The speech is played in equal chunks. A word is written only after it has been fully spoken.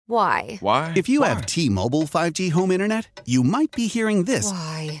Why? Why? If you have T-Mobile 5G home internet, you might be hearing this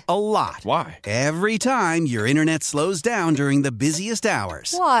Why? a lot. Why? Every time your internet slows down during the busiest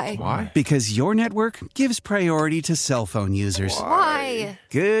hours. Why? Why? Because your network gives priority to cell phone users. Why?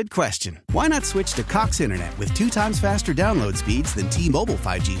 Good question. Why not switch to Cox Internet with 2 times faster download speeds than T-Mobile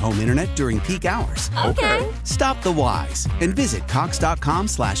 5G home internet during peak hours? Okay. Stop the whys and visit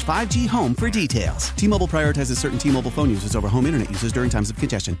cox.com/5G home for details. T-Mobile prioritizes certain T-Mobile phone users over home internet users during times of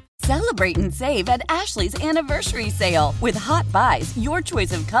congestion. Celebrate and save at Ashley's Anniversary Sale. With Hot Buys, your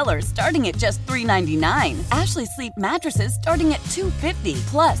choice of colors starting at just $3.99. Ashley Sleep mattresses starting at $2.50.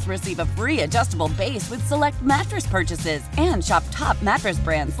 Plus, receive a free adjustable base with select mattress purchases. And shop top mattress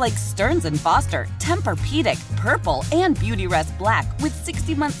brands like Stearns & Foster, Tempur-Pedic, Purple, and Beautyrest Black with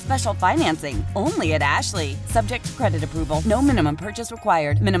 60-month special financing. Only at Ashley. Subject to credit approval. No minimum purchase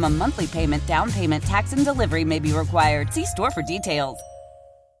required. Minimum monthly payment, down payment, tax, and delivery may be required. See store for details.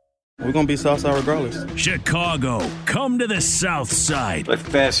 We're going to be Southside regardless. Chicago, come to the South Side. Like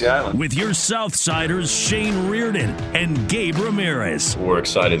Fantasy Island. With your Southsiders Shane Reardon and Gabe Ramirez. We're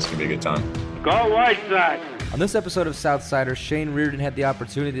excited. It's going to be a good time. Go White Sox! On this episode of Southsiders, Shane Reardon had the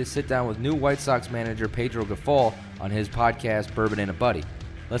opportunity to sit down with new White Sox manager Pedro Grifol on his podcast, Bourbon and a Buddy.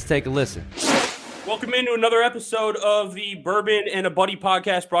 Let's take a listen. Welcome into another episode of the Bourbon and a Buddy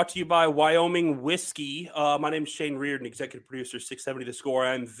podcast brought to you by Wyoming Whiskey. My name is Shane Reardon, executive producer, 670 The Score.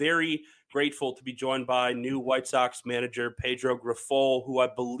 I'm very grateful to be joined by new White Sox manager Pedro Grifol, who I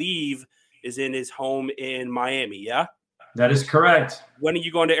believe is in his home in Miami, yeah? That is correct. When are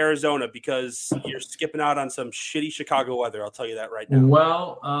you going to Arizona? Because you're skipping out on some shitty Chicago weather, I'll tell you that right now.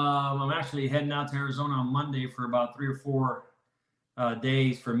 Well, I'm actually heading out to Arizona on Monday for about 3 or 4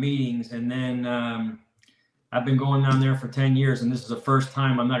 days for meetings, and then I've been going down there for 10 years, and this is the first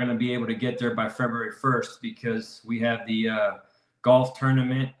time I'm not going to be able to get there by February 1st because we have the golf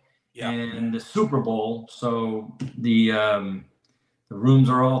tournament and the Super Bowl. So the rooms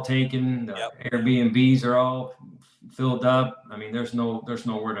are all taken, the Airbnbs are all filled up. I mean, there's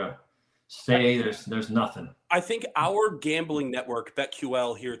nowhere to stay. There's nothing. I think our gambling network,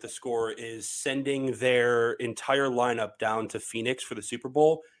 BetQL, here at The Score, is sending their entire lineup down to Phoenix for the Super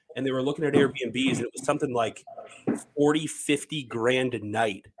Bowl. And they were looking at Airbnbs, and it was something like 40, 50 grand a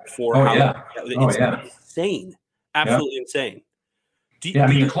night for it's insane. Absolutely insane. I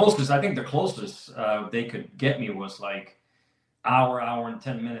mean, the closest they could get me was like hour and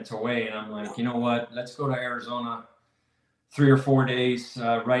 10 minutes away. And I'm like, you know what? Let's go to Arizona 3 or 4 days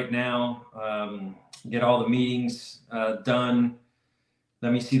right now. Get all the meetings done.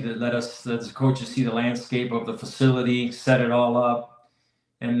 Let the coaches see the landscape of the facility, set it all up,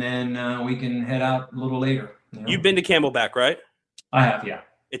 and then we can head out a little later. You've been to Camelback, right? I have, yeah.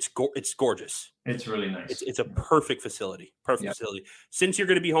 It's gorgeous. It's really nice. It's a perfect facility. Facility. Since you're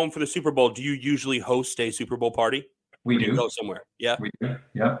going to be home for the Super Bowl, do you usually host a Super Bowl party? We do. You go somewhere. Yeah. We do.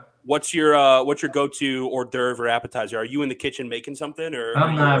 Yeah. What's your go-to hors d'oeuvre or appetizer? Are you in the kitchen making something, or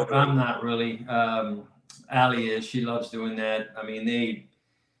I'm not really. Allie is. She loves doing that. I mean,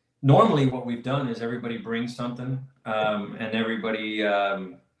 normally what we've done is everybody brings something, and everybody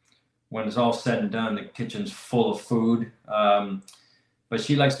when it's all said and done, the kitchen's full of food. But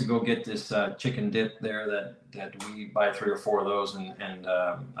she likes to go get this chicken dip there that we buy 3 or 4 of those, and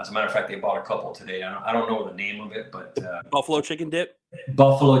as a matter of fact, they bought a couple today. I don't know the name of it, but buffalo chicken dip.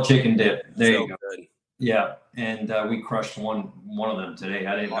 Buffalo chicken dip. There you go. Good. Yeah, and we crushed one of them today.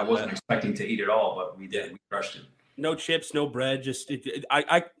 I wasn't expecting to eat it all, but we did. We crushed it. No chips, no bread. Just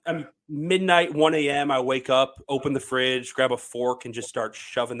I'm midnight, 1 a.m. I wake up, open the fridge, grab a fork, and just start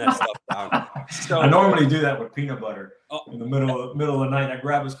shoving that stuff down. So I normally do that with peanut butter in the middle of the night. I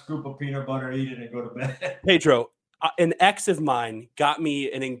grab a scoop of peanut butter, eat it, and go to bed. Pedro, an ex of mine got me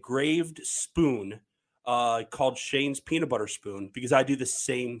an engraved spoon called Shane's Peanut Butter Spoon because I do the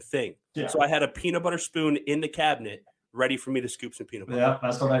same thing. Yeah. So I had a peanut butter spoon in the cabinet ready for me to scoop some peanut butter. Yeah,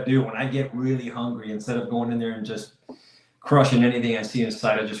 that's what I do. When I get really hungry, instead of going in there and just crushing anything I see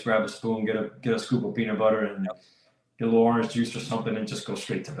inside, I just grab a spoon, get a scoop of peanut butter, and get a little orange juice or something, and just go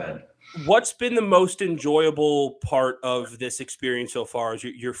straight to bed. What's been the most enjoyable part of this experience so far as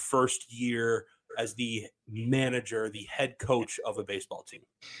your first year as the manager, the head coach of a baseball team?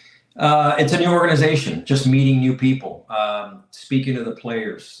 It's a new organization, just meeting new people, speaking to the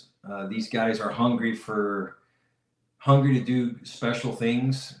players. These guys are hungry to do special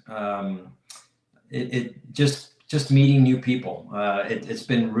things. It just meeting new people. It's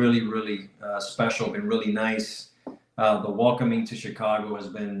been really, really special, been really nice. The welcoming to Chicago has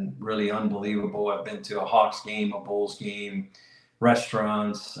been really unbelievable. I've been to a Hawks game, a Bulls game,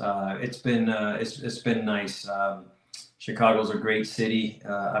 restaurants. It's been nice. Chicago's a great city.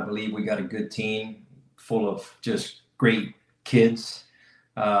 I believe we got a good team full of just great kids,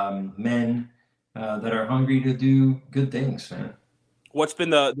 men that are hungry to do good things, man. What's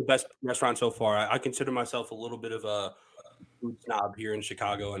been the best restaurant so far? I consider myself a little bit of a food snob here in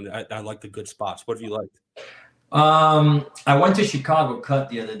Chicago, and I like the good spots. What have you liked? I went to Chicago Cut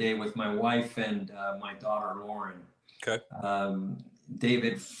the other day with my wife and my daughter, Lauren. Okay.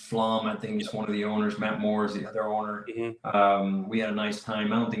 David Flom, I think, is one of the owners. Matt Moore is the other owner. Mm-hmm. We had a nice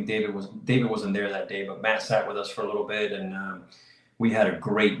time. I don't think David wasn't there that day, but Matt sat with us for a little bit, and we had a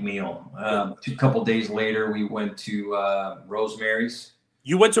great meal. A couple days later, we went to Rosemary's.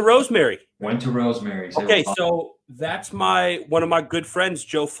 You went to Rosemary? Went to Rosemary's. Okay, so that's one of my good friends,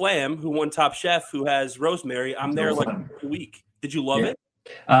 Joe Flam, who won Top Chef, who has Rosemary. I'm there like a week. Did you love it?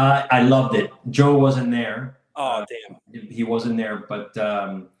 I loved it. Joe wasn't there. Oh, damn. He wasn't there, but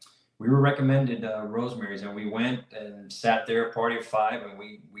we were recommended Rosemary's, and we went and sat there, party of 5, and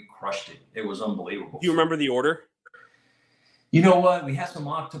we crushed it. It was unbelievable. Do you remember the order? You know what? We had some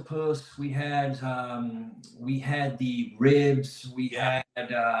octopus. We had the ribs. We had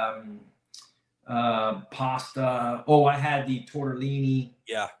pasta. Oh, I had the tortellini.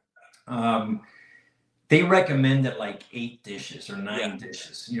 Yeah. They recommended like 8 dishes or 9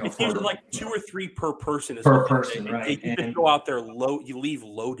 dishes. You know, it's usually like 2 or 3 per person. Per person, right? You just go out there you leave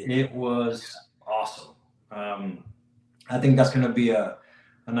loaded. It was awesome. I think that's going to be a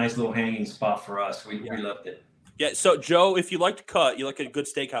nice little hanging spot for us. We loved it. Yeah. So Joe, if you like to cut, you like a good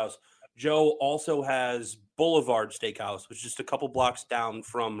steakhouse. Joe also has Boulevard Steakhouse, which is just a couple blocks down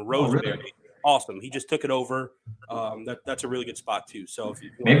from Rosemary. Oh, really? Awesome. He just took it over. That's a really good spot too. So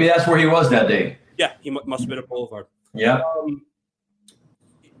maybe that's where he was that day. Yeah, he must have been at Boulevard. Yeah.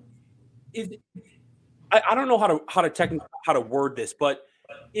 I don't know how to word this, but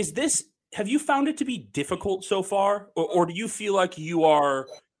have you found it to be difficult so far, or do you feel like you are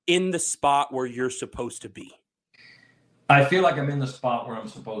in the spot where you're supposed to be? I feel like I'm in the spot where I'm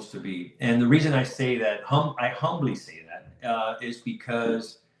supposed to be, and the reason I say that, I humbly say that, is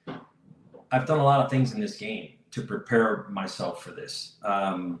because I've done a lot of things in this game to prepare myself for this.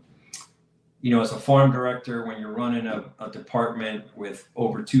 As a farm director, when you're running a department with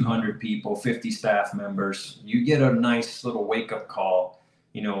over 200 people, 50 staff members, you get a nice little wake-up call,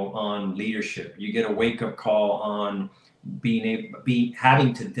 on leadership. You get a wake-up call on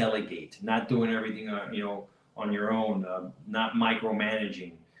having to delegate, not doing everything, on your own, not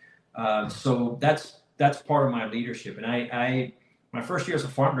micromanaging. So that's part of my leadership. And my first year as a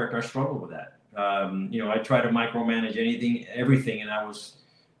farm director, I struggled with that. I tried to micromanage everything, and I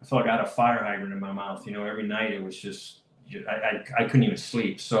felt like I had a fire hydrant in my mouth. Every night it was just I couldn't even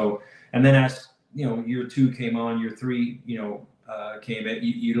sleep. So, and then as year 2 came on, year 3, came in,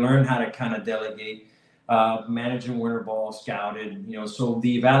 you learn how to kind of delegate, managing winter ball, scouted. So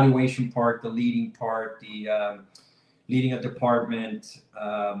the evaluation part, the leading part, the leading a department,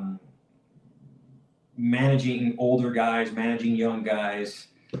 managing older guys, managing young guys,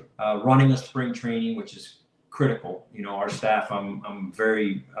 running a spring training, which is critical. Our staff, I'm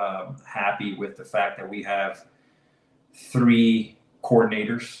very happy with the fact that we have 3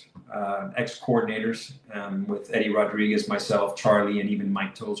 coordinators, ex-coordinators, with Eddie Rodriguez, myself, Charlie, and even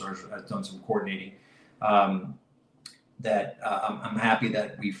Mike Tozer has done some coordinating. I'm happy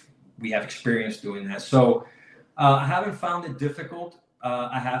that we have experience doing that. So I haven't found it difficult.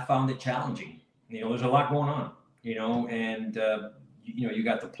 I have found it challenging. There's a lot going on, and you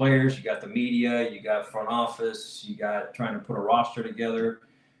got the players, you got the media, you got front office, you got trying to put a roster together.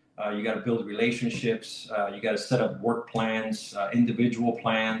 You got to build relationships. You got to set up work plans, individual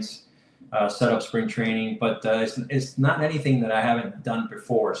plans, set up spring training. But it's not anything that I haven't done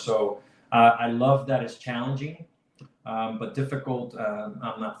before. So I love that it's challenging, but difficult.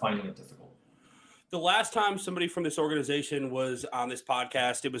 I'm not finding it difficult. The last time somebody from this organization was on this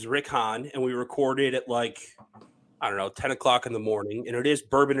podcast, it was Rick Hahn, and we recorded at 10 o'clock in the morning, and it is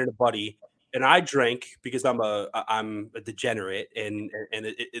Bourbon and a Buddy. And I drank because I'm a degenerate, and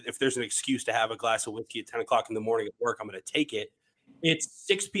if there's an excuse to have a glass of whiskey at 10 o'clock in the morning at work, I'm going to take it. It's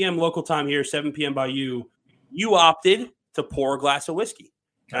 6 p.m. local time here, 7 p.m. by you. You opted to pour a glass of whiskey,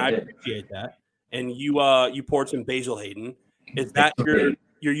 and I appreciate that. And you poured some Basil Hayden. Is that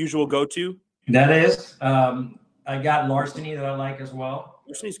your usual go-to? That is. I got Larceny that I like as well.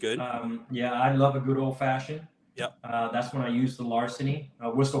 Larceny's good. I love a good old-fashioned. Yep. That's when I use the Larceny.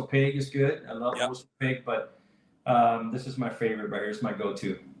 Whistle Pig is good. I love Whistle Pig, but this is my favorite right here. It's my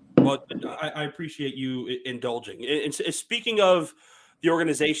go-to. Well, I appreciate you indulging. And speaking of the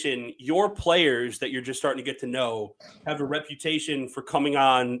organization, your players that you're just starting to get to know have a reputation for coming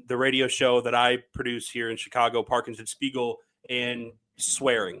on the radio show that I produce here in Chicago, Parkins and Spiegel, and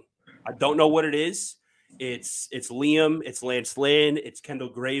swearing. I don't know what it is. It's Liam, it's Lance Lynn, it's Kendall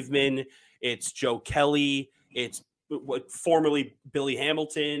Graveman, it's Joe Kelly, it's formerly Billy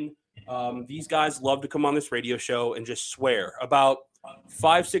Hamilton. These guys love to come on this radio show and just swear. About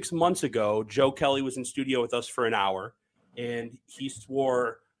 5-6 months ago, Joe Kelly was in studio with us for an hour, and he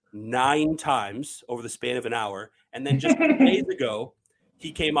swore 9 times over the span of an hour. And then just 2 days ago,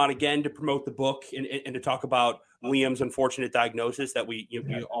 he came on again to promote the book and to talk about Liam's unfortunate diagnosis that we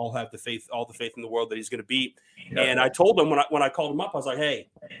all have the faith in the world that he's going to beat. And I told him when I called him up, I was like, hey,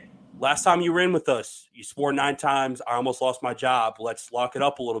 last time you were in with us, you swore 9 times. I almost lost my job. Let's lock it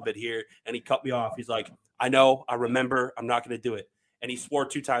up a little bit here. And he cut me off. He's like, I know, I remember, I'm not going to do it. And he swore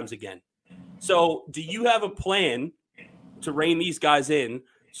 2 times again. So do you have a plan to rein these guys in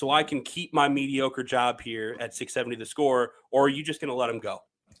so I can keep my mediocre job here at 670 The Score, or are you just going to let them go?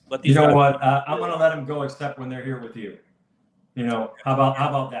 You know what? I'm going to let them go except when they're here with you. How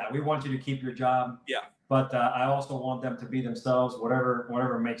about that? We want you to keep your job. Yeah. But I also want them to be themselves,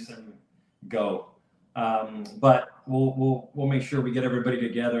 whatever makes them go. But we'll make sure we get everybody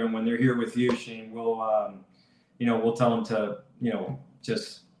together, and when they're here with you, Shane, we'll tell them to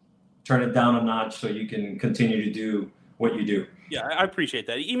just turn it down a notch so you can continue to do what you do. Yeah, I appreciate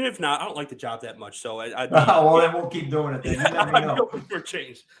that. Even if not, I don't like the job that much, so then we'll keep doing it. Then. You never know. I'm going for a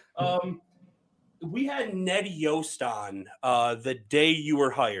change. We had Ned Yost on the day you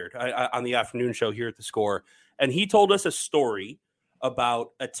were hired on the afternoon show here at The Score, and he told us a story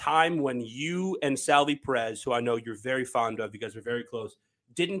about a time when you and Salvi Perez, who I know you're very fond of, you guys are very close,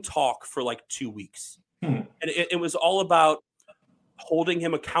 didn't talk for like 2 weeks. And it was all about holding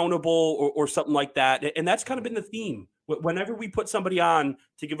him accountable or something like that. And that's kind of been the theme. Whenever we put somebody on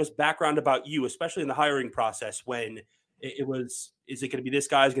to give us background about you, especially in the hiring process, when it was, is it going to be this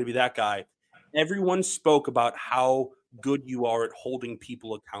guy? Is it going to be that guy? Everyone spoke about how good you are at holding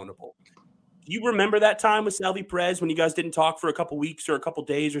people accountable. Do you remember that time with Salvi Perez when you guys didn't talk for a couple weeks or a couple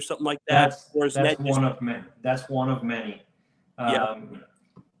days or something like that? That's one of many. That's one of many.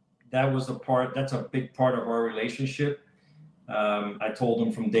 That's a big part of our relationship. I told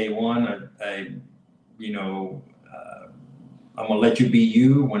him from day one, I'm going to let you be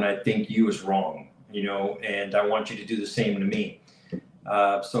you when I think you is wrong, and I want you to do the same to me.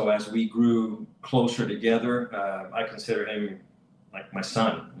 So as we grew closer together, I consider him like my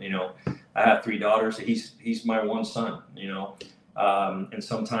son. I have 3 daughters. He's my one son, and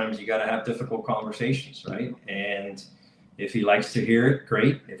sometimes you got to have difficult conversations, right? And if he likes to hear it,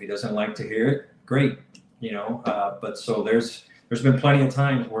 great. If he doesn't like to hear it, great. But so there's been plenty of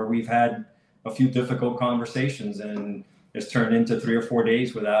times where we've had a few difficult conversations, and it's turned into 3 or 4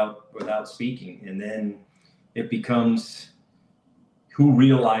 days without speaking. And then it becomes who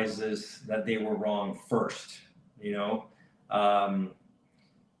realizes that they were wrong first,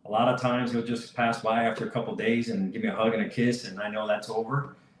 a lot of times he'll just pass by after a couple of days and give me a hug and a kiss, and I know that's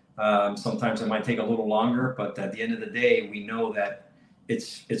over. Sometimes it might take a little longer, but at the end of the day, we know that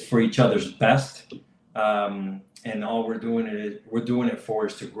it's for each other's best. And all we're doing it for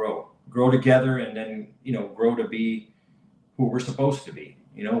is to grow together, and then, grow to be who we're supposed to be,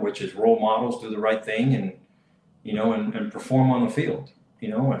 which is role models, do the right thing, and, and perform on the field.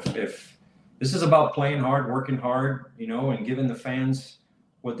 If this is about playing hard, working hard, and giving the fans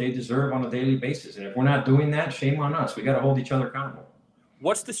what they deserve on a daily basis. And if we're not doing that, shame on us. We got to hold each other accountable.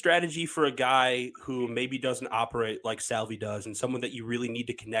 What's the strategy for a guy who maybe doesn't operate like Salvi does, and someone that you really need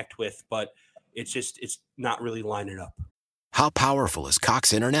to connect with, but it's not really lining up? How powerful is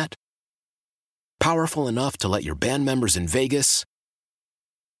Cox Internet? Powerful enough to let your band members in Vegas,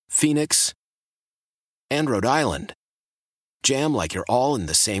 Phoenix, and Rhode Island jam like you're all in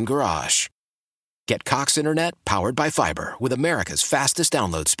the same garage. Get Cox Internet powered by fiber with America's fastest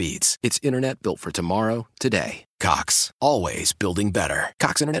download speeds. It's internet built for tomorrow, today. Cox, always building better.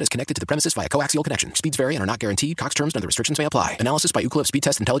 Cox Internet is connected to the premises via coaxial connection. Speeds vary and are not guaranteed. Cox terms and other restrictions may apply. Analysis by Ookla Speed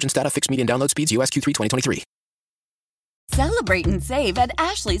Test Intelligence Data. Fixed median download speeds. US Q3 2023. Celebrate and save at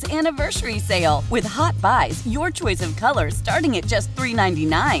Ashley's Anniversary Sale. With Hot Buys, your choice of colors starting at just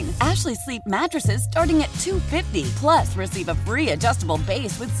 $3.99. Ashley Sleep mattresses starting at $2.50. Plus, receive a free adjustable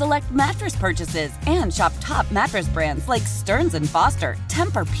base with select mattress purchases. And shop top mattress brands like Stearns & Foster,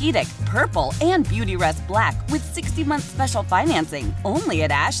 Tempur-Pedic, Purple, and Beautyrest Black with 60-month special financing. Only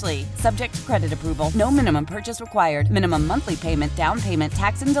at Ashley. Subject to credit approval. No minimum purchase required. Minimum monthly payment, down payment,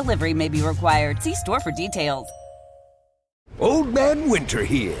 tax, and delivery may be required. See store for details. Old Man Winter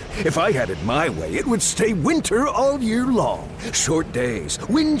here. If I had it my way, it would stay winter all year long. Short days,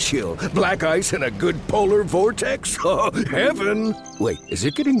 wind chill, black ice, and a good polar vortex. Oh, heaven! Wait, is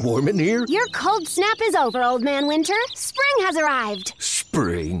it getting warm in here? Your cold snap is over, Old Man Winter. Spring has arrived.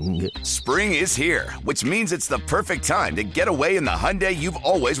 Spring. Spring is here, which means it's the perfect time to get away in the Hyundai you've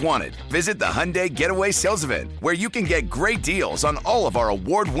always wanted. Visit the Hyundai Getaway Sales Event, where you can get great deals on all of our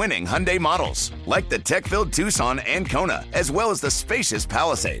award-winning Hyundai models, like the tech-filled Tucson and Kona, as well as the spacious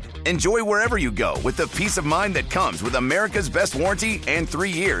Palisade. Enjoy wherever you go with the peace of mind that comes with America's best warranty and 3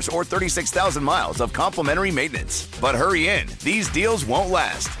 years or 36,000 miles of complimentary maintenance. But hurry in, these deals won't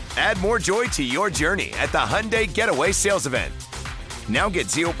last. Add more joy to your journey at the Hyundai Getaway Sales Event. Now get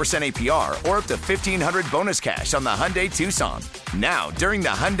 0% APR or up to $1,500 bonus cash on the Hyundai Tucson. Now, during the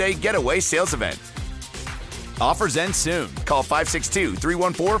Hyundai Getaway Sales Event. Offers end soon. Call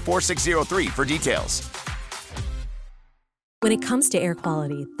 562-314-4603 for details. When it comes to air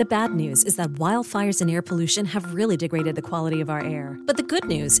quality, the bad news is that wildfires and air pollution have really degraded the quality of our air. But the good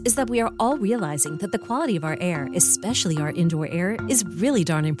news is that we are all realizing that the quality of our air, especially our indoor air, is really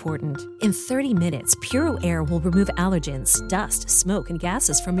darn important. In 30 minutes, Puro Air will remove allergens, dust, smoke, and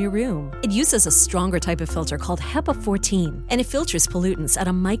gases from your room. It uses a stronger type of filter called HEPA 14, and it filters pollutants at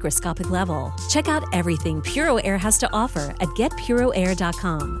a microscopic level. Check out everything Puro Air has to offer at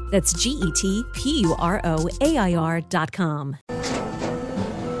getpuroair.com. That's GETPUROAIR.com.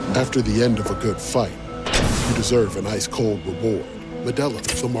 After the end of a good fight, you deserve an ice-cold reward. Modelo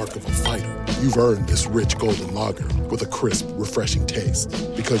is the mark of a fighter. You've earned this rich golden lager with a crisp, refreshing taste.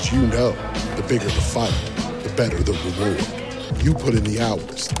 Because you know, the bigger the fight, the better the reward. You put in the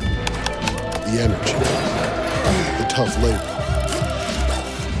hours, the energy, the tough labor.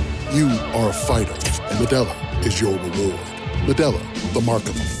 You are a fighter, and Modelo is your reward. Modelo, the mark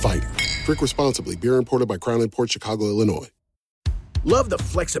of a fighter. Drink responsibly. Beer imported by Crown Imports, Chicago, Illinois. Love the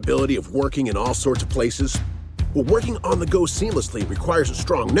flexibility of working in all sorts of places? Well, working on the go seamlessly requires a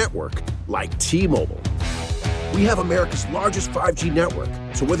strong network like T-Mobile. We have America's largest 5G network,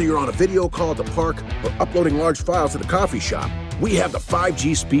 so whether you're on a video call at the park or uploading large files at a coffee shop, we have the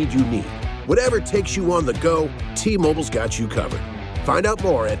 5G speed you need. Whatever takes you on the go, T-Mobile's got you covered. Find out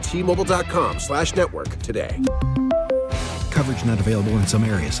more at T-Mobile.com/network today. Coverage not available in some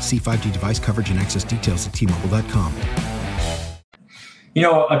areas. See 5G device coverage and access details at T-Mobile.com. You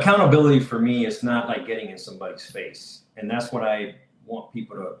know, accountability for me is not like getting in somebody's face. And that's what I want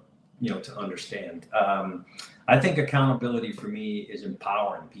people to, to understand. I think accountability for me is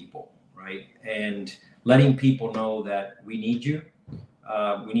empowering people, right? And letting people know that we need you.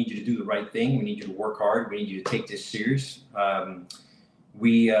 We need you to do the right thing. We need you to work hard. We need you to take this serious.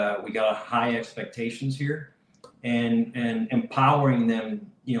 We got high expectations here, and empowering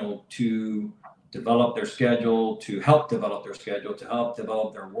them, to develop their schedule, to help develop their schedule, to help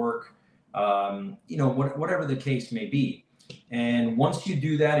develop their work, whatever the case may be. And once you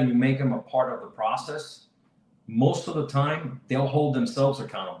do that and you make them a part of the process, most of the time they'll hold themselves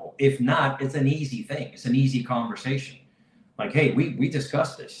accountable. If not, it's an easy thing. It's an easy conversation. Like, hey, we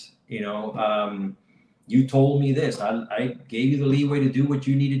discussed this, you told me this, I gave you the leeway to do what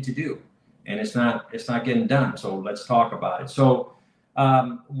you needed to do, and it's not getting done. So let's talk about it. So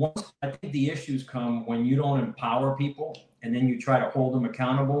once I think the issues come when you don't empower people and then you try to hold them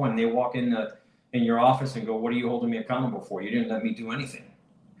accountable and they walk in your office and go, what are you holding me accountable for? You didn't let me do anything.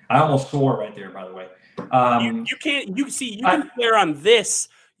 I almost swore right there, by the way. You can swear on this,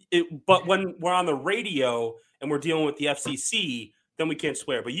 but when we're on the radio and we're dealing with the FCC, then we can't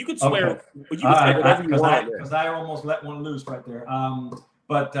swear. But you can swear. Okay. But you can say whatever you want. Because I almost let one loose right there.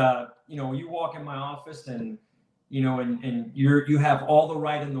 But you walk in my office and you have all the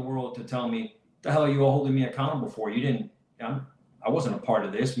right in the world to tell me the hell are you holding me accountable for? You didn't. I wasn't a part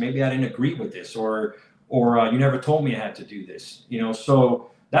of this. Maybe I didn't agree with this, or you never told me I had to do this.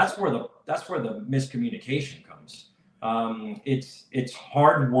 So that's where the miscommunication comes. It's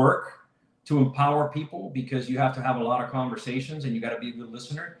hard work to empower people because you have to have a lot of conversations and you got to be a good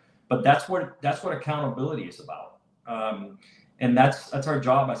listener. But that's what accountability is about. And that's our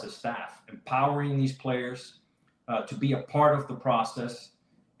job as a staff, empowering these players to be a part of the process.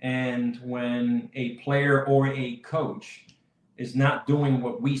 And when a player or a coach is not doing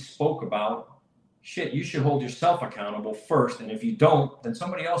what we spoke about, you should hold yourself accountable first. And if you don't, then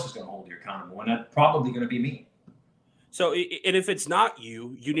somebody else is going to hold you accountable. And that's probably going to be me. So, and if it's not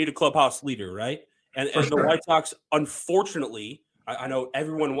you, you need a clubhouse leader, right? And sure. The White Sox, unfortunately, I know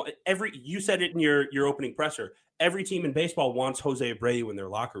you said it in your opening presser, every team in baseball wants Jose Abreu in their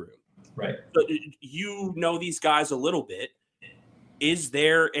locker room. Right. So these guys a little bit. Is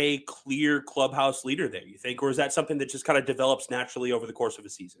there a clear clubhouse leader there, you think, or is that something that just kind of develops naturally over the course of a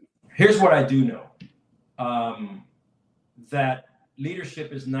season? Here's what I do know. That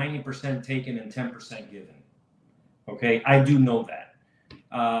leadership is 90% taken and 10% given. Okay, I do know that.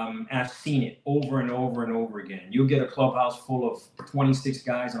 I've seen it over and over and over again. You'll get a clubhouse full of 26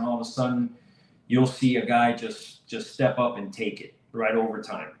 guys, and all of a sudden, you'll see a guy just step up and take it right over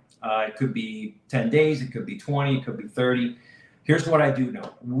time. It could be 10 days, it could be 20, it could be 30. Here's what I do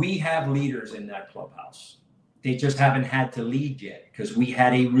know. We have leaders in that clubhouse. They just haven't had to lead yet because we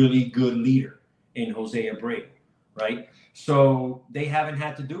had a really good leader in Jose Abreu, right? So they haven't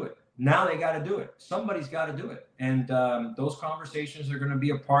had to do it. Now they got to do it. Somebody's got to do it. And those conversations are going to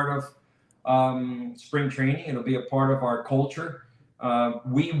be a part of spring training. It'll be a part of our culture.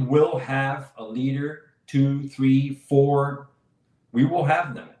 We will have a leader, 2, 3, 4. We will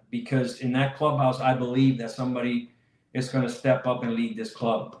have them because in that clubhouse, I believe that somebody is going to step up and lead this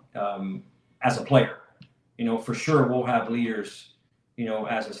club as a player. You know, for sure we'll have leaders, you know,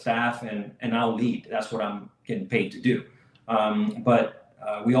 as a staff, and I'll lead. That's what I'm getting paid to do. But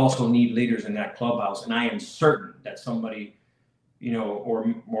we also need leaders in that clubhouse, and I am certain that somebody, you know,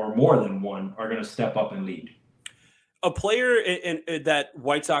 or more than one are going to step up and lead. A player that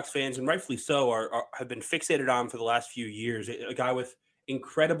White Sox fans, and rightfully so, have been fixated on for the last few years, a guy with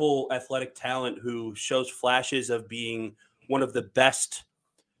incredible athletic talent who shows flashes of being one of the best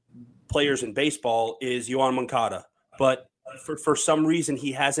players in baseball, is Yoan Moncada. But for some reason,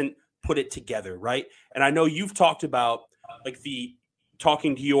 he hasn't put it together, right? And I know you've talked about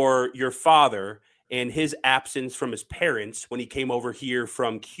talking to your father and his absence from his parents when he came over here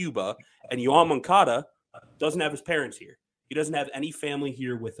from Cuba, and Yoan Moncada doesn't have his parents here. He doesn't have any family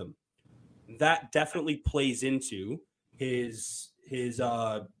here with him. That definitely plays into his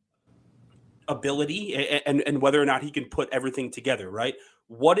ability and whether or not he can put everything together, right?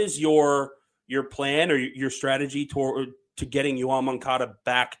 What is your plan or your strategy to getting Yoan Moncada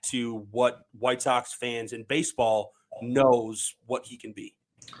back to what White Sox fans in baseball knows what he can be?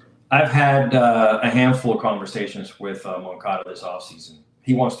 I've had a handful of conversations with Moncada this offseason.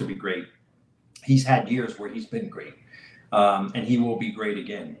 He wants to be great. He's had years where he's been great, and he will be great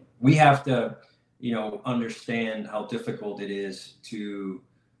again. We have to, you know, understand how difficult it is to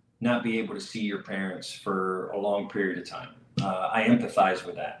not be able to see your parents for a long period of time. I empathize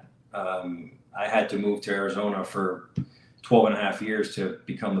with that. I had to move to Arizona for 12 and a half years to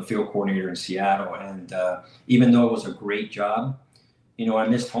become the field coordinator in Seattle. And even though it was a great job, you know, I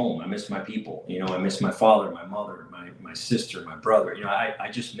missed home. I missed my people. You know, I missed my father, my mother, my sister, my brother. You know, I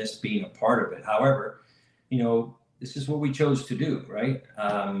just missed being a part of it. However, you know, this is what we chose to do, right?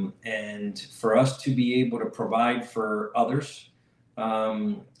 And for us to be able to provide for others,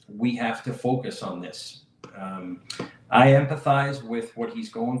 we have to focus on this. I empathize with what he's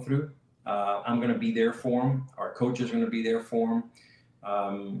going through. I'm going to be there for him. Our coach is going to be there for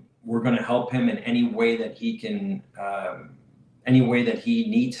him. We're going to help him in any way that he can, any way that he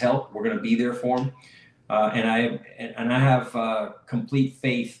needs help. We're going to be there for him. And I have complete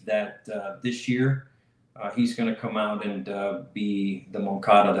faith that this year he's going to come out and be the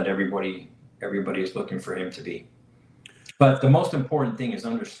Moncada that everybody is looking for him to be. But the most important thing is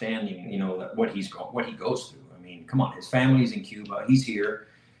understanding, you know, that what he goes through. I mean, come on, his family's in Cuba. He's here.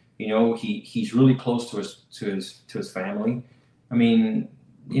 You know, he's really close to his family. I mean,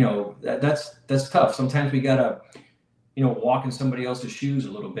 you know, that's tough. Sometimes we gotta, you know, walk in somebody else's shoes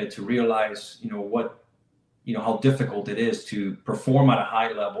a little bit to realize, you know, how difficult it is to perform at a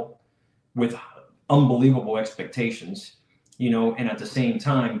high level with unbelievable expectations, you know, and at the same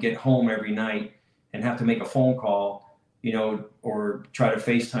time get home every night and have to make a phone call, you know, or try to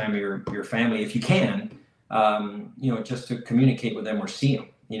FaceTime your family if you can, you know, just to communicate with them or see them.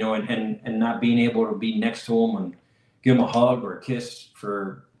 You know, and not being able to be next to them and give them a hug or a kiss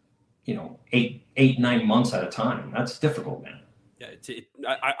for, you know, 8-9 months at a time. That's difficult, man. Yeah,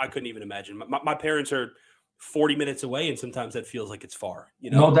 I couldn't even imagine. My parents are 40 minutes away, and sometimes that feels like it's far. You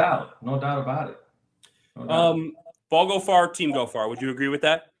know, no doubt about it. No doubt. Ball go far, team go far. Would you agree with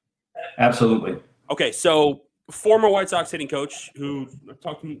that? Absolutely. Okay, so former White Sox hitting coach who I've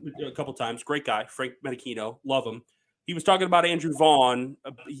talked to him a couple times, great guy, Frank Medicchino, love him. He was talking about Andrew Vaughn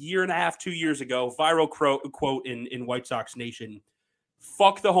a year and a half, 2 years ago, viral quote in White Sox Nation,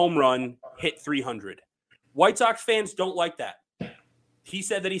 fuck the home run, hit 300. White Sox fans don't like that. He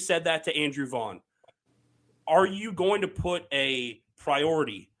said that to Andrew Vaughn. Are you going to put a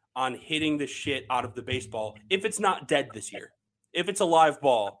priority on hitting the shit out of the baseball if it's not dead this year? If it's a live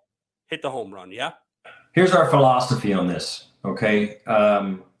ball, hit the home run, yeah? Here's our philosophy on this, okay?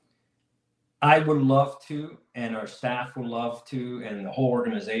 I would love to, and our staff would love to, and the whole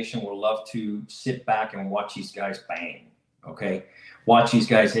organization would love to sit back and watch these guys bang. Okay, watch these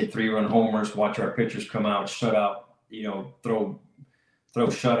guys hit 3-run homers. Watch our pitchers come out, shut out, throw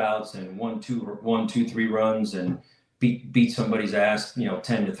shutouts and 1-2-3 runs and beat somebody's ass,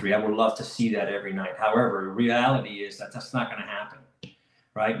 10-3. I would love to see that every night. However, the reality is that that's not going to happen,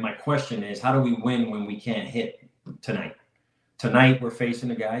 right? My question is, how do we win when we can't hit tonight? Tonight we're facing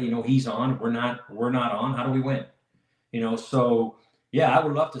a guy, he's on, we're not on. How do we win? So yeah, I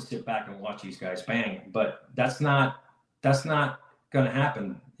would love to sit back and watch these guys bang, but that's not going to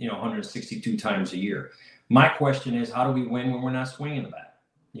happen, 162 times a year. My question is, how do we win when we're not swinging the bat?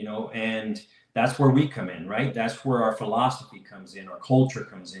 And that's where we come in, right? That's where our philosophy comes in, our culture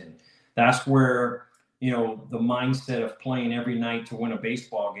comes in. That's where, the mindset of playing every night to win a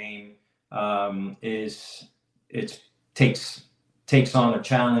baseball game takes on a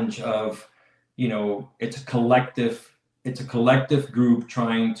challenge of, it's a collective group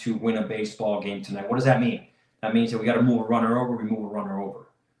trying to win a baseball game tonight. What does that mean? That means that we got to move a runner over, we move a runner over.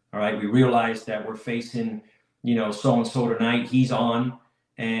 All right. We realize that we're facing, so-and-so tonight, he's on,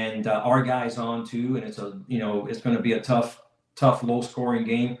 and our guy's on too. And it's it's going to be a tough, low scoring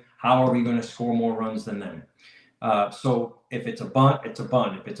game. How are we going to score more runs than them? So if it's a bunt, it's a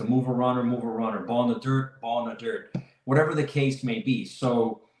bunt. If it's a move a runner, ball in the dirt, whatever the case may be.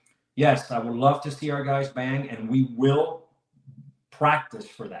 So yes, I would love to see our guys bang, and we will practice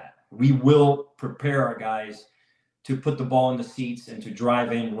for that. We will prepare our guys to put the ball in the seats and to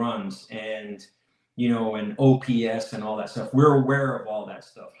drive in runs and, and OPS and all that stuff. We're aware of all that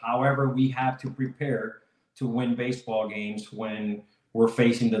stuff. However, we have to prepare to win baseball games when we're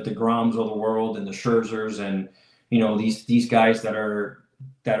facing the DeGroms of the world and the Scherzers and, these guys that are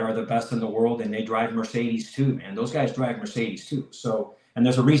the best in the world, and they drive Mercedes too, man. Those guys drive Mercedes too. So, and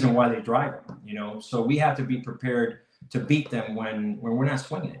there's a reason why they drive them, so we have to be prepared to beat them when we're not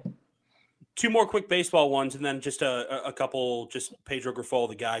swinging it. Two more quick baseball ones, and then just a couple, just Pedro Grifol,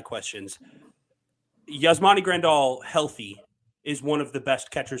 the guy, questions. Yasmani Grandal, healthy, is one of the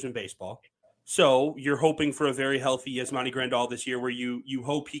best catchers in baseball. So you're hoping for a very healthy Yasmani Grandal this year, where you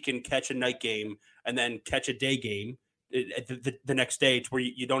hope he can catch a night game and then catch a day game the next day, where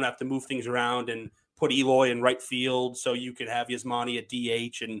you don't have to move things around and put Eloy in right field, so you can have Yasmani at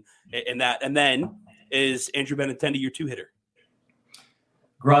DH and that. And then is Andrew Benintendi your two-hitter?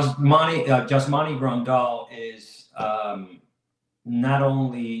 Yasmani Grandal is not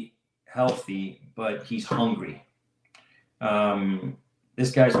only healthy, but he's hungry.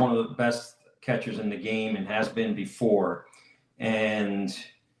 This guy's one of the best catchers in the game and has been before. And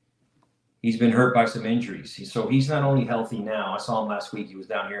he's been hurt by some injuries. So he's not only healthy now. I saw him last week. He was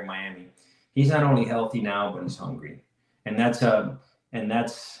down here in Miami. He's not only healthy now, but he's hungry. And that's a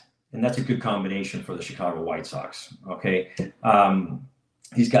good combination for the Chicago White Sox. Okay.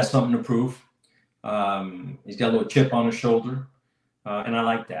 He's got something to prove. He's got a little chip on his shoulder. And I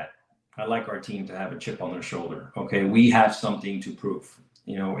like that. I like our team to have a chip on their shoulder. Okay. We have something to prove.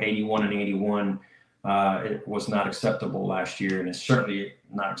 81 and 81, it was not acceptable last year, and it's certainly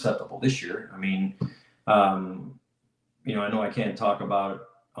not acceptable this year. I mean, I know I can't talk about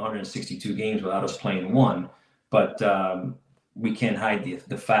 162 games without us playing one, but we can't hide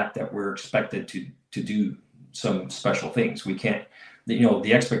the fact that we're expected to do some special things. We can't,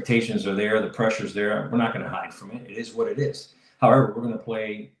 the expectations are there, the pressure's there. We're not going to hide from it. It is what it is. However, we're going to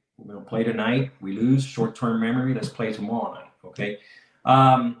play tonight. We lose, short-term memory. Let's play tomorrow night. Okay.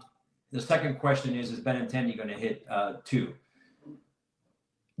 The second question is Benintendi going to hit 2?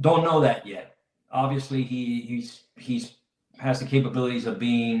 Don't know that yet. Obviously, he's has the capabilities of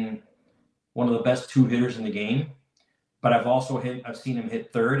being one of the best 2 hitters in the game. But I've seen him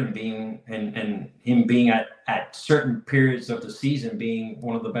hit third and him being at certain periods of the season being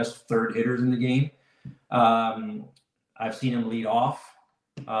one of the best third hitters in the game. I've seen him lead off,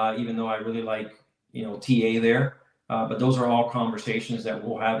 even though I really like TA there. But those are all conversations that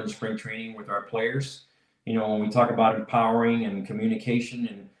we'll have in spring training with our players. When we talk about empowering and communication,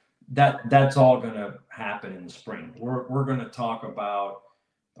 and that's all going to happen in the spring. We're going to talk about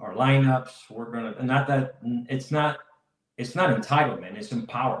our lineups. We're going to, not that it's not entitlement, it's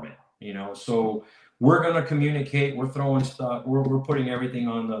empowerment. So we're going to communicate. We're throwing stuff. We're putting everything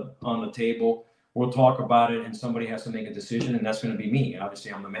on the table. We'll talk about it, and somebody has to make a decision, and that's going to be me.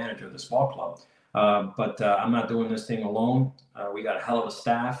 Obviously, I'm the manager of this ball club. But I'm not doing this thing alone. We got a hell of a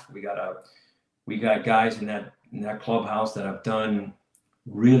staff. We got guys in that clubhouse that have done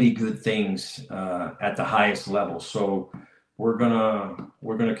really good things at the highest level. So we're gonna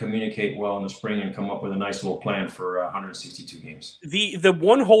going to communicate well in the spring and come up with a nice little plan for 162 games. The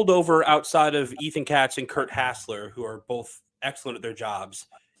one holdover outside of Ethan Katz and Kurt Hassler, who are both excellent at their jobs,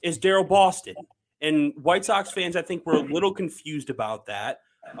 is Daryl Boston. And White Sox fans, I think, were a little confused about that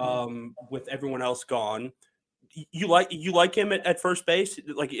with everyone else gone. You like him at first base,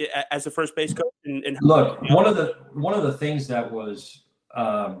 like as a first base coach? And look, one of the things that was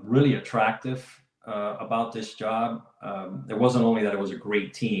really attractive about this job, it wasn't only that it was a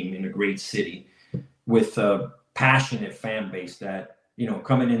great team in a great city with a passionate fan base that,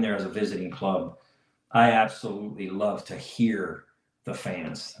 coming in there as a visiting club, I absolutely love to hear the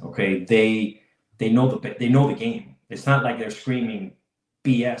fans. Okay, they know the game. It's not like they're screaming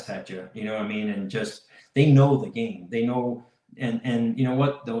BS at you, you know what I mean? And just they know the game. They know, and you know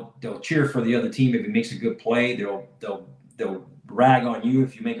what? They'll cheer for the other team if he makes a good play. They'll rag on you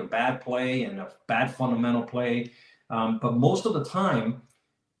if you make a bad play and a bad fundamental play. But most of the time,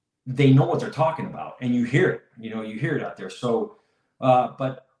 they know what they're talking about, and you hear it. You hear it out there. So,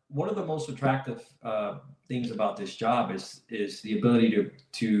 but one of the most attractive things about this job is the ability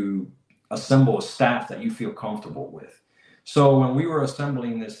to assemble a staff that you feel comfortable with. So when we were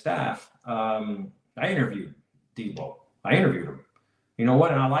assembling this staff, I interviewed Debo. I interviewed him. You know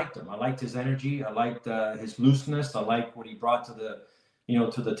what? And I liked him. I liked his energy. I liked his looseness. I liked what he brought to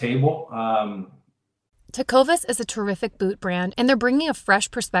the table. Tecovas is a terrific boot brand, and they're bringing a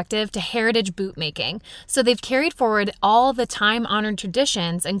fresh perspective to heritage boot making. So they've carried forward all the time-honored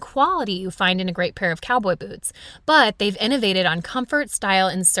traditions and quality you find in a great pair of cowboy boots, but they've innovated on comfort, style,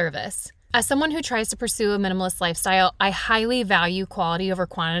 and service. As someone who tries to pursue a minimalist lifestyle, I highly value quality over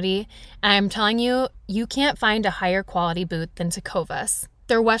quantity, and I'm telling you, you can't find a higher quality boot than Tecovas.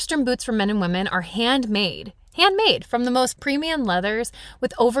 Their Western boots for men and women are handmade from the most premium leathers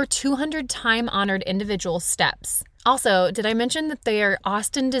with over 200 time-honored individual steps. Also, did I mention that they are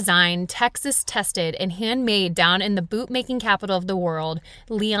Austin designed, Texas tested, and handmade down in the boot-making capital of the world,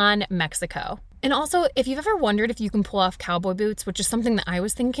 Leon, Mexico. And also, if you've ever wondered if you can pull off cowboy boots, which is something that I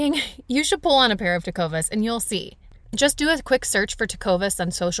was thinking, you should pull on a pair of Tecovas and you'll see. Just do a quick search for Tecovas on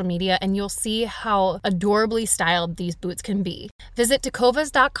social media and you'll see how adorably styled these boots can be. Visit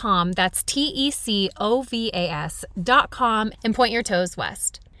tecovas.com, that's TECOVAS.com, and point your toes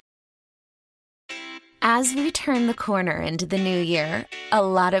west. As we turn the corner into the new year, a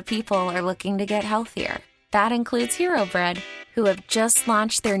lot of people are looking to get healthier. That includes Hero Bread, who have just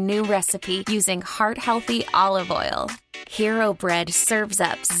launched their new recipe using heart-healthy olive oil. Hero Bread serves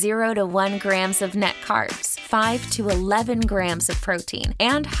up 0 to 1 grams of net carbs, 5 to 11 grams of protein,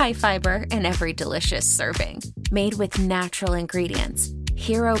 and high fiber in every delicious serving. Made with natural ingredients,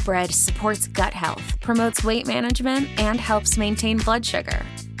 Hero Bread supports gut health, promotes weight management, and helps maintain blood sugar.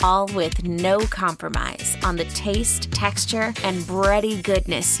 All with no compromise on the taste, texture, and bready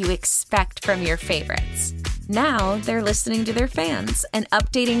goodness you expect from your favorites. Now they're listening to their fans and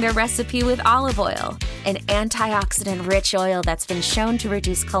updating their recipe with olive oil, an antioxidant-rich oil that's been shown to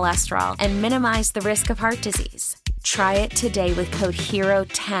reduce cholesterol and minimize the risk of heart disease. Try it today with code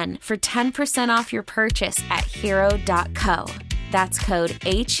HERO10 for 10% off your purchase at hero.co. That's code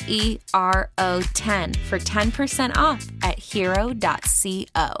HERO10 for 10% off at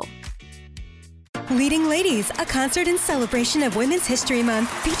hero.co. Leading Ladies, a concert in celebration of Women's History Month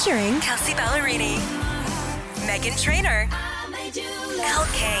featuring Kelsea Ballerini, Meghan Trainor, Elle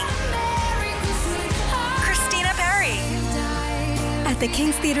King, Christina Perri. At the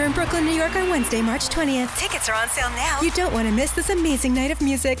King's Theater in Brooklyn, New York on Wednesday, March 20th. Tickets are on sale now. You don't want to miss this amazing night of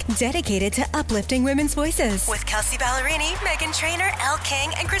music dedicated to uplifting women's voices. With Kelsea Ballerini, Meghan Trainor, Elle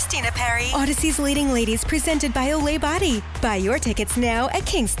King, and Christina Perri. Odyssey's Leading Ladies, presented by Olay Body. Buy your tickets now at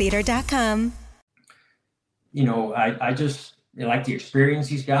kingstheater.com. I just like the experience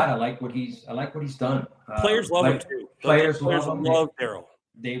he's got. I like what he's done. Players love him too. Players love Daryl.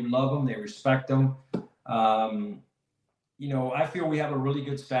 They love him. They respect him. I feel we have a really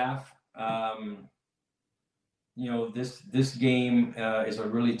good staff. This game is a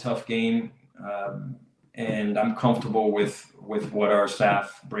really tough game, and I'm comfortable with what our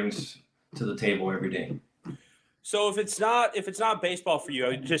staff brings to the table every day. So if it's not baseball for you,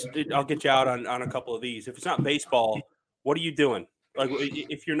 I'll get you out on a couple of these. If it's not baseball, what are you doing? Like,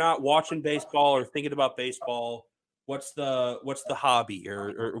 if you're not watching baseball or thinking about baseball, what's the hobby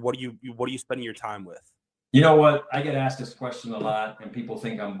or what are you spending your time with? You know what? I get asked this question a lot, and people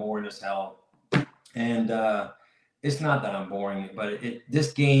think I'm boring as hell. And it's not that I'm boring, but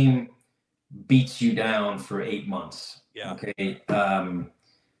this game beats you down for 8 months. Yeah. Okay.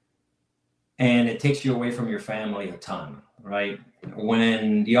 And it takes you away from your family a ton, right?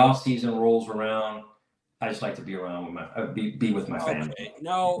 When the off season rolls around, I just like to be around with be with my family. Okay.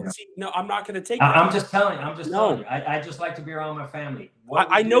 No, see, no, I'm not going to take. I'm just telling you. Telling you. I just like to be around my family.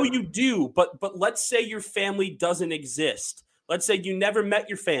 I know you do, but let's say your family doesn't exist. Let's say you never met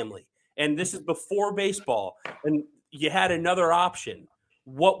your family, and this is before baseball, and you had another option.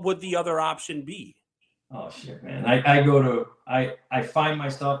 What would the other option be? Oh shit, man! I find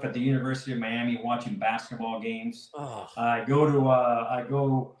myself at the University of Miami watching basketball games. Oh. I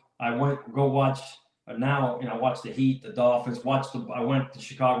watch. Now, watch the Heat, the Dolphins. I went to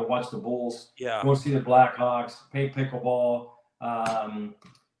Chicago, watch the Bulls. Yeah. Go see the Blackhawks. Play pickleball. I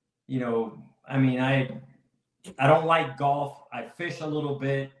don't like golf. I fish a little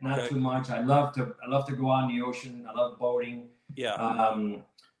bit, not too much. I love to go out in the ocean. I love boating. Yeah.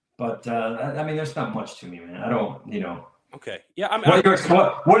 There's not much to me, man. I don't, Okay. Yeah.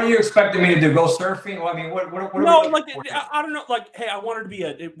 What are you expecting me to do? Go surfing? Well, I mean, what no, I don't know. Like, hey, I wanted to be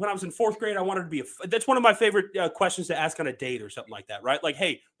when I was in 4th grade, I wanted to be that's one of my favorite questions to ask on a date or something like that, right? Like,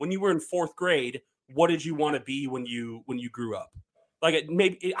 hey, when you were in 4th grade, what did you want to be when you grew up? Like,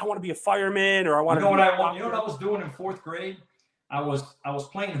 maybe I want to be a fireman, or I want to. You know what I was doing in 4th grade? I was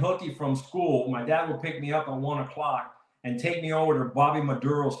playing hooky from school. My dad would pick me up at 1:00 and take me over to Bobby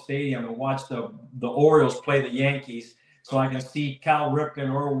Maduro Stadium and watch the Orioles play the Yankees. So I can see Cal Ripken,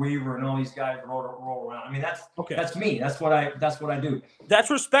 Earl Weaver, and all these guys roll around. I mean, that's me. That's what I do. That's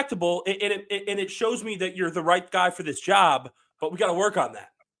respectable, and it shows me that you're the right guy for this job. But we got to work on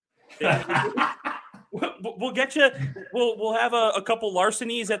that. We'll get you. We'll have a couple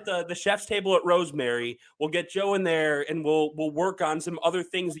larcenies at the chef's table at Rosemary. We'll get Joe in there, and we'll work on some other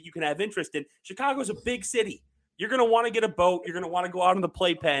things that you can have interest in. Chicago's a big city. You're going to want to get a boat. You're going to want to go out in the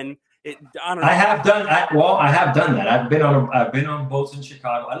playpen. I don't know. I have done that. I've been on boats in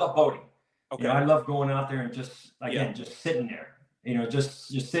Chicago. I love boating. Okay. I love going out there and just sitting there. Just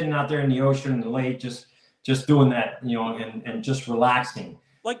sitting out there in the ocean, in the lake, just doing that. And just relaxing.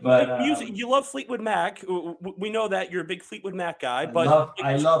 Like music, you love Fleetwood Mac. We know that you're a big Fleetwood Mac guy. But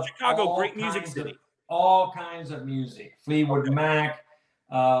I love Chicago, great music city. All kinds of music. Fleetwood Mac.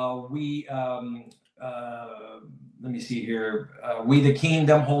 Let me see here. We the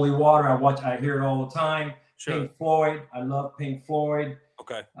Kingdom, Holy Water. I hear it all the time. Sure. Pink Floyd. I love Pink Floyd.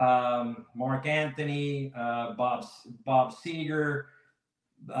 Okay. Mark Anthony, Bob Seger,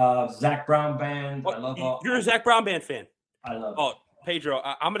 Zach Brown Band. I love all. You're a Zach Brown Band fan. I love. Oh, Pedro,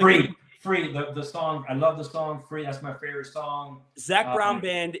 I'm gonna Free. The song. I love the song Free. That's my favorite song. Zach Brown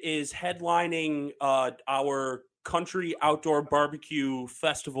Band is headlining our country outdoor barbecue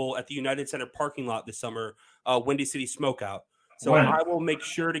festival at the United Center parking lot this summer, Windy City Smokeout. So I will make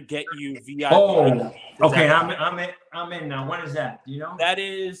sure to get you VIP. Oh, okay. I'm in now. When is that? Do you know? I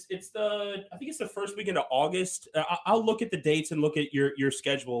think it's the first weekend of August. I'll look at the dates and look at your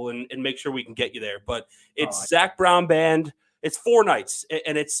schedule and make sure we can get you there. But it's Zach Brown Band. It's 4 nights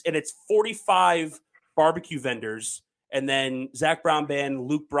and it's 45 barbecue vendors, and then Zach Brown Band,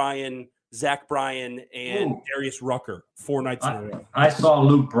 Luke Bryan, Zach Bryan, and Darius Rucker 4 nights in a row. I saw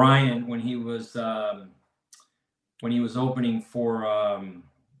Luke Bryan when he was opening for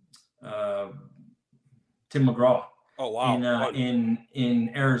Tim McGraw. Oh wow!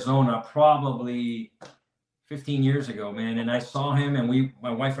 In Arizona, probably 15 years ago, man. And I saw him, and my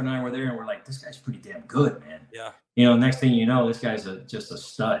wife and I were there, and we're like, this guy's pretty damn good, man. Yeah. Next thing you know, this guy's just a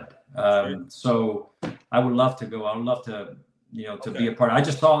stud. So I would love to go. I would love to. To be a part. I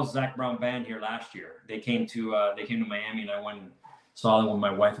just saw Zach Brown Band here last year. They came to Miami, and I went and saw them with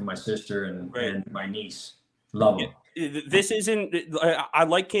my wife and my sister and my niece. Love them. This isn't. I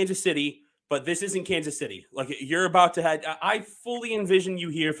like Kansas City, but this isn't Kansas City. Like, you're about to have. I fully envision you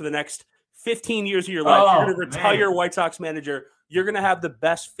here for the next 15 years of your life. You're going to retire White Sox manager. You're going to have the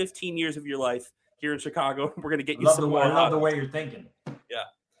best 15 years of your life here in Chicago. We're going to get you some more. I love the way you're thinking. Yeah.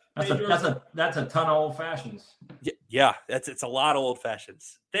 That's a ton of old fashions. Yeah, it's a lot of old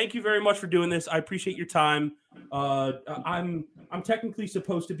fashions. Thank you very much for doing this. I appreciate your time. I'm technically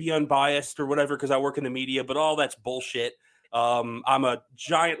supposed to be unbiased or whatever because I work in the media, but all that's bullshit. I'm a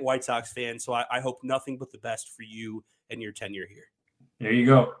giant White Sox fan, so I hope nothing but the best for you and your tenure here. There you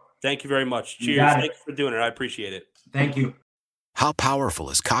go. Thank you very much. Cheers. Thanks for doing it. I appreciate it. Thank you. How powerful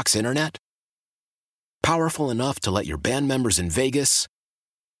is Cox Internet? Powerful enough to let your band members in Vegas,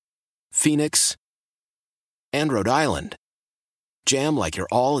 Phoenix, and Rhode Island jam like you're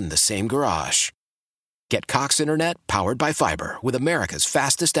all in the same garage. Get Cox Internet powered by fiber with America's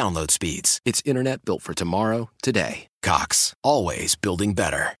fastest download speeds. It's internet built for tomorrow, today. Cox, always building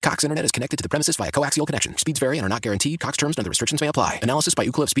better. Cox Internet is connected to the premises via coaxial connection. Speeds vary and are not guaranteed. Cox terms and other restrictions may apply. Analysis by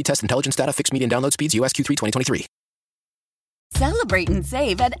Ookla Speed Test Intelligence Data. Fixed median download speeds. US Q3 2023. Celebrate and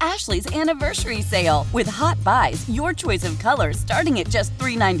save at Ashley's Anniversary Sale. With Hot Buys, your choice of colors starting at just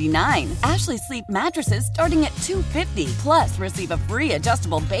 $3.99. Ashley Sleep mattresses starting at $2.50. Plus, receive a free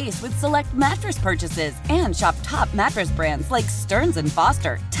adjustable base with select mattress purchases. And shop top mattress brands like Stearns &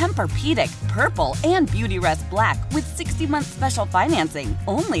 Foster, Tempur-Pedic, Purple, and Beautyrest Black with 60-month special financing.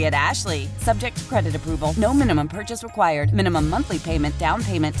 Only at Ashley. Subject to credit approval. No minimum purchase required. Minimum monthly payment, down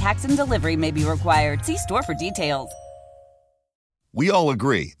payment, tax, and delivery may be required. See store for details. We all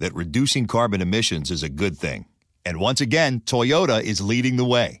agree that reducing carbon emissions is a good thing. And once again, Toyota is leading the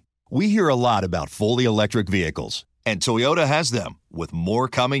way. We hear a lot about fully electric vehicles, and Toyota has them, with more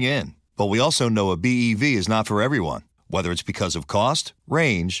coming in. But we also know a BEV is not for everyone, whether it's because of cost,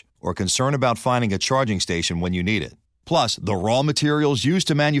 range, or concern about finding a charging station when you need it. Plus, the raw materials used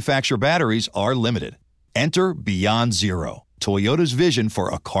to manufacture batteries are limited. Enter Beyond Zero, Toyota's vision for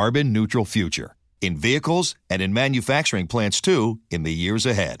a carbon-neutral future. In vehicles and in manufacturing plants, too, in the years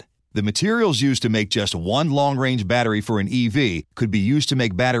ahead. The materials used to make just one long-range battery for an EV could be used to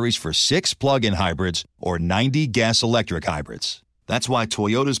make batteries for 6 plug-in hybrids or 90 gas-electric hybrids. That's why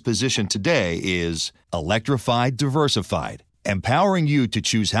Toyota's position today is electrified, diversified, empowering you to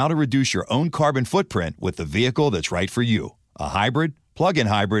choose how to reduce your own carbon footprint with the vehicle that's right for you, a hybrid, plug-in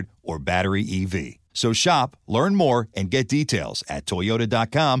hybrid, or battery EV. So shop, learn more, and get details at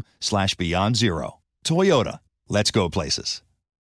toyota.com/beyond zero. Toyota, let's go places.